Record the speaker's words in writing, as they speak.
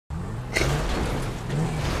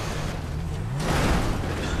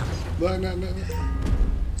Nein, nein, nein.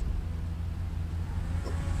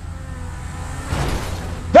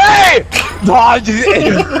 Hey! Boah,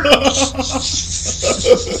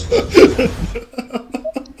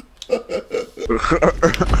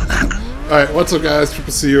 Alright, what's up guys,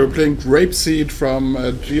 Triple C here, playing Grapeseed from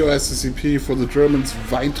gosccp for the Germans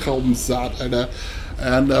Weintraubensaat, Alter.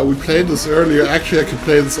 And we played this earlier. Actually, I could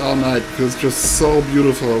play this all night because it's just so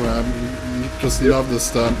beautiful, man. Just love this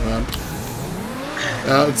stunt, man.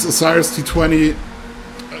 It's Osiris T20,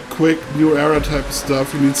 quick, new era type of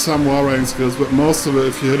stuff. You need some wall riding skills, but most of it,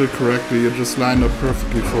 if you hit it correctly, you're just lined up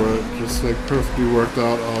perfectly for it. Just like perfectly worked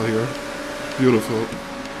out all here. Beautiful.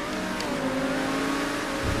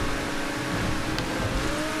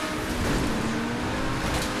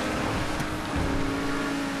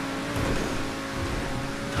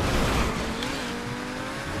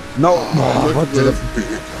 No, what the?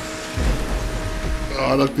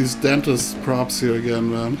 Oh, look, these dentist props here again,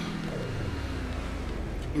 man.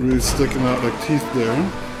 Really sticking out like teeth there.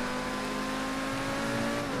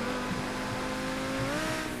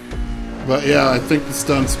 But yeah, I think the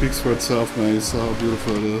stunt speaks for itself, man. You saw how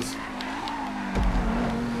beautiful it is.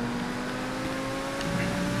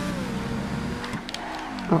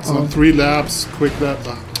 So 3 laps, quick laps.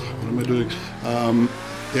 What am I doing?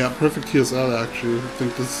 Yeah, perfect TSL actually. I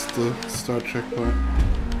think this is the start checkpoint.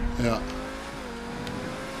 Yeah.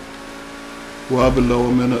 Well below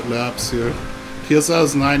a minute laps here. TSL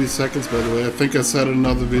is 90 seconds by the way. I think I said in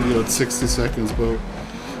another video it's 60 seconds, but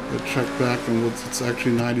I checked back and it's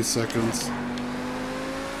actually 90 seconds.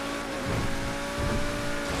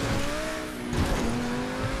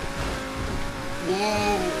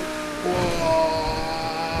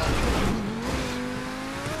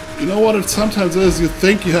 You know what it sometimes is? You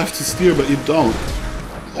think you have to steer, but you don't.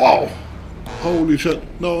 Whoa! Holy shit.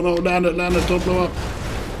 No, no, land it, don't blow up.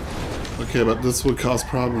 Okay, but this will cause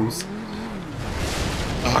problems.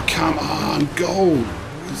 Oh, come on, go!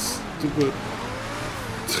 You stupid.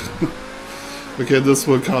 Okay, this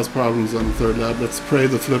will cause problems on the 3rd lap. Let's pray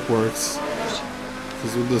the flip works.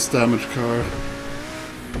 Because with this damaged car.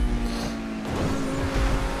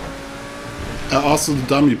 Also the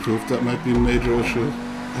dummy proof, that might be a major issue.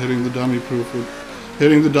 Hitting the dummy proof with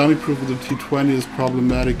a T20 is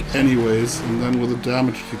problematic anyways, and then with a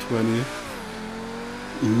damaged T20.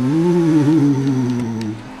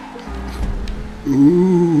 Ooh.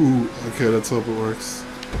 Ooh. Okay, let's hope it works.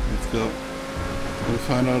 Let's go. We'll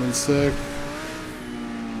find out in a sec.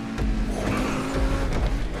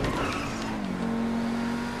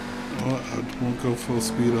 Oh, I won't go full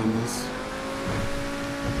speed on this.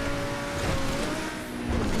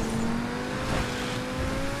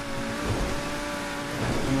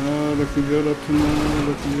 Looking good up to now,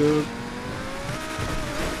 looking good.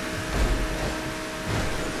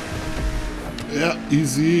 Yeah,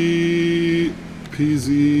 easy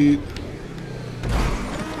peasy.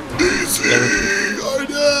 Easy!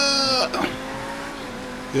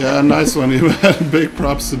 Yeah, nice one, man. Big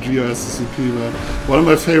props to gosccp, man. One of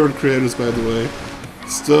my favorite creators, by the way.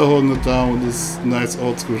 Still holding it down with this nice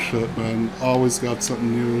old school shit, man. Always got something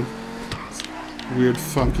new. Weird,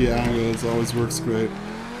 funky angles, always works great.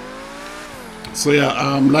 So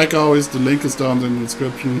yeah, like always, the link is down in the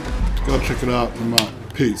description. Go check it out.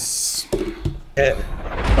 Peace.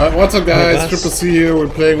 Alright, what's up guys? Triple C here. We're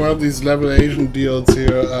playing one of these level Asian deals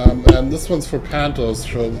here, and this one's for PANTOs.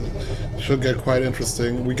 Should get quite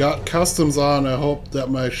interesting. We got customs on. I hope that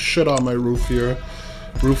my shit on my roof here.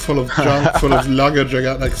 Roof full of junk, full of luggage. I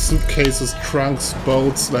got like suitcases, trunks,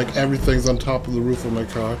 boats, like everything's on top of the roof of my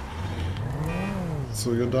car. So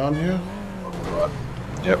we go down here?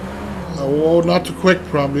 Yep. Oh, not too quick,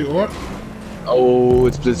 probably, or? Oh,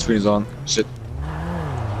 it's split screen is on. Shit.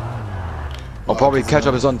 I'll probably catch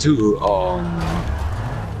up is on too. Oh.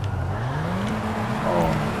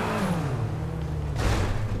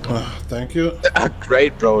 Thank you.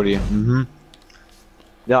 Great, Brody.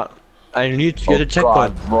 Yeah, I need to get a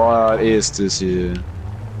checkpoint. God, what is this here?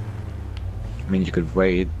 I mean, you could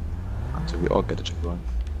wait until we all get a checkpoint.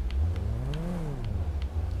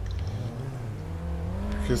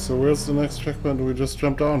 Okay, so where's the next checkpoint? Do we just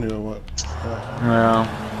jump down here or what? Yeah.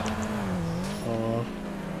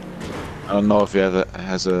 I don't know if he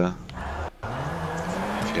has a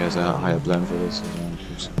higher plan for this.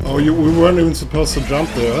 Oh, we weren't even supposed to jump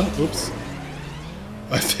there. Oops.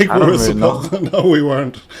 I think we were supposed to. No, we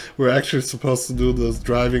weren't. We were actually supposed to do this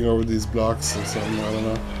driving over these blocks or something. I don't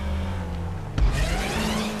know.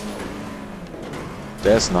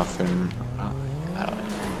 There's nothing.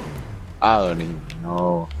 I don't even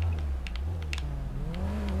know.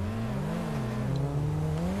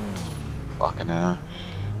 Fucking hell.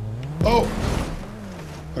 Oh!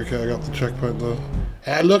 Okay, I got the checkpoint though.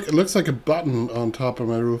 Ah, look, it looks like a button on top of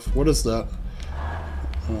my roof. What is that?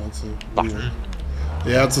 Oh, it's a wheel.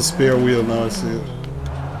 Yeah, it's a spare wheel. Now I see it.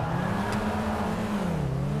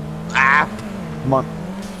 Ah! Come on.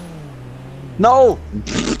 No!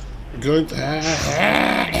 Going to,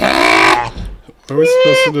 what are we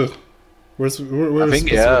supposed to do? Where I think,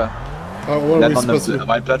 yeah. Oh, what are Land we on supposed the to do?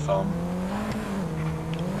 white platform.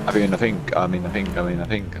 I think.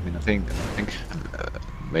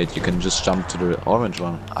 Wait, you can just jump to the orange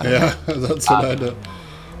one. I don't Yeah, know. that's what I did.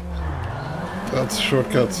 That's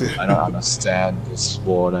shortcuts here. I don't understand this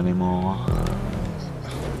word anymore.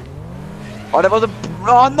 Oh, there was a...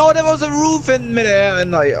 Oh no, there was a roof in midair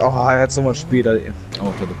and I had so much speed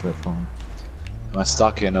over the platform. I'm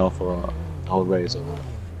stuck here now for a whole race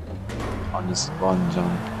on this one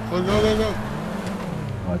jump. Oh, go.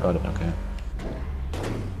 Oh, I got it, okay.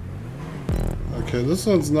 Okay, this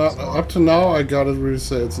one's not... Up to now, I gotta really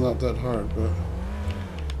say it's not that hard, but...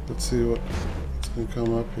 Let's see what's gonna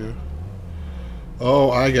come up here.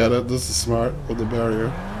 Oh, I get it. This is smart with the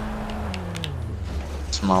barrier.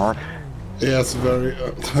 Smart. Yeah, it's very...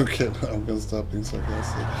 okay, I'm gonna stop being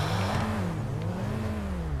sarcastic.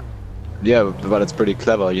 Yeah, but it's pretty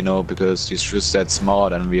clever, you know, because you just said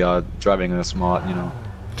smart and we are driving a smart, you know.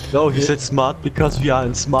 No, he said smart because we are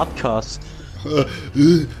in smart cars. And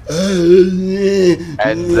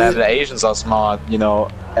the Asians are smart, you know,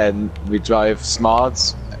 and we drive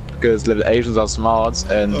smarts because little Asians are smart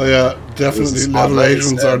and... Oh yeah, definitely smart little race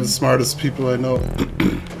Asians are the smartest people I know.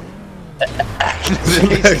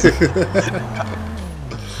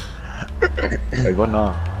 Wait, what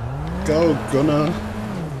now? Go, Gunnar.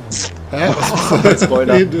 Spoiler. What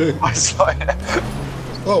are you doing? Spoiler.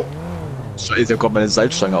 Oh. Scheiße, da kommt meine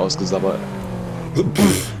Salzstange ausgesabbert.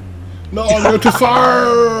 No, I went too far!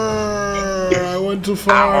 I went too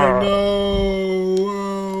far,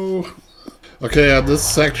 no! Okay, yeah, this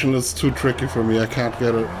section is too tricky for me, I can't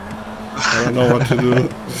get it. I don't know what to do.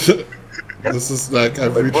 This is like, I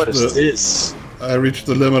reached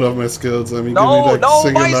the limit of my skills. I mean, give me like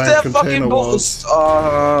single line container walls.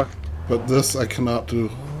 But this I cannot do.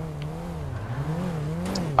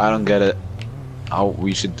 I don't get it. How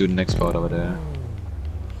we should do the next part over there.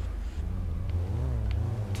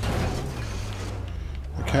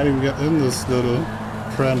 I can't even get in this little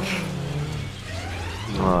trench.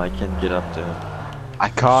 No, I can't get up there. I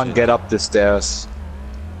can't get up the stairs.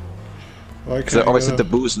 Why Because I can't always get hit the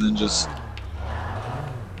up? boost and then just...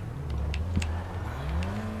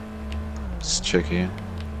 It's tricky.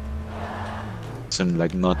 So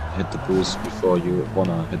like not hit the boost before you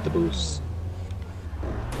wanna hit the boost.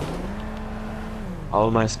 How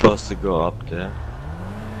am I supposed to go up there?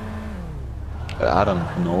 I don't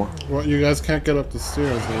know. What, you guys can't get up the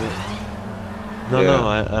stairs, or what? No, Yeah. no,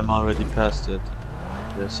 I'm already past it.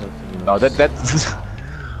 There's something No, else. that...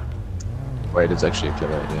 Wait, it's actually a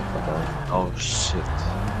clever idea. Fuck off. Oh shit.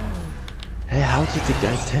 Hey, how did the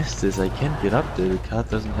guy test this? I can't get up there. The car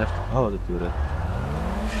doesn't have the power to do that.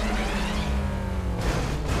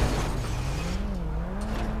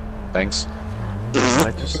 Thanks.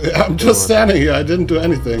 I just I'm just standing here, I didn't do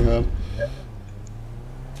anything, man.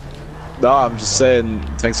 No, I'm just saying,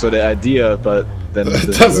 thanks for the idea, but then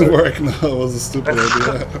It doesn't work, no, it was a stupid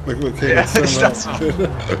idea. Like, okay, Yeah, let's turn that's around.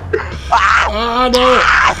 Ah, no!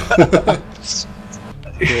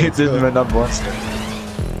 It didn't went up once.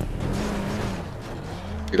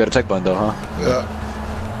 You got a checkpoint though, huh? Yeah.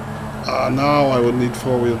 Ah, now I would need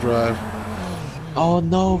four-wheel drive. Oh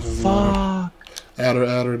no, fuck!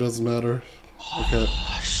 Adder, doesn't matter. Okay.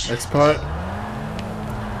 Next part.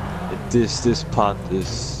 This part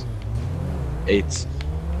is 8.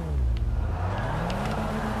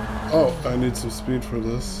 Oh, I need some speed for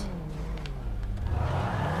this.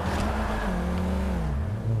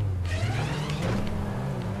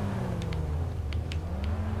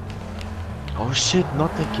 Oh shit,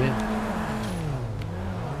 not again.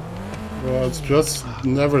 Well, it's just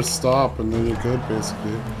never stop and then you're good,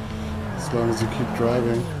 basically. As long as you keep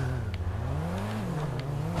driving.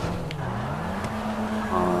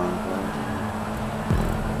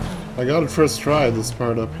 I got it first try, this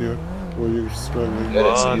part up here, where you're struggling. Yeah,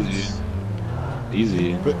 What? it's easy.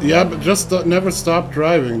 Easy. But yeah, but just never stop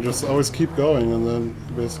driving. Just always keep going, and then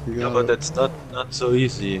you basically get Yeah, but it. that's not so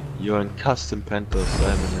easy. You're in custom PANTO, so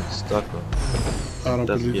I'm in a stocker. I don't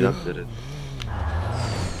Doesn't believe get you. up with it.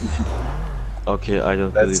 Okay, I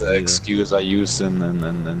don't That's believe an either. excuse I used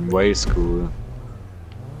in way school.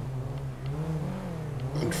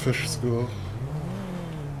 In fish school.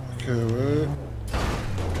 Okay, wait.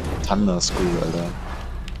 Thunder school, Alter.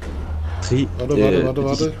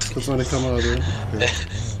 Warte. Kurz mal die Kamera drehen. Okay.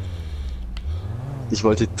 Ich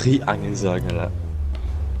wollte Triangel sagen, Alter.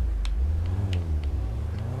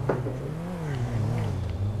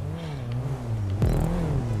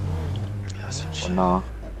 Ja, so ein Oh, Shit. nah.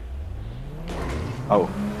 Oh,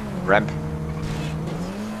 ramp.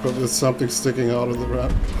 But there's something sticking out of the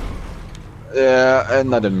ramp. Yeah,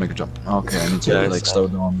 and I didn't make a jump. Okay, I need to Yeah, like slow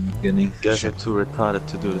down in the beginning. Guys are too retarded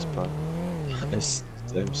to do this part.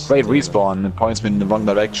 Wait, respawn. It points me in the wrong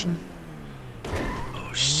direction.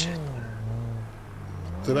 Oh shit.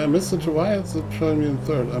 Did I miss it? Why is it showing me in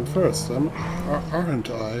third? I'm first. Aren't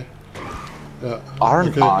I? Yeah.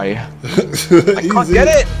 Aren't okay. I? I can't Easy. get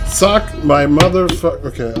it! Suck my motherfucker.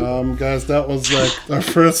 Okay, guys, that was like our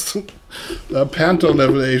first PANTO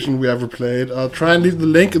level Asian we ever played. I'll try and leave the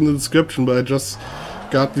link in the description, but I just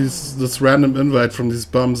got this random invite from these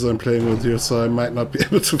bums I'm playing with here, so I might not be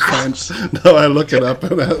able to find. Now I look it up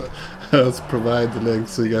and I'll provide the link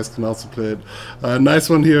so you guys can also play it.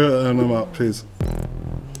 Nice one here, and I'm out. Peace.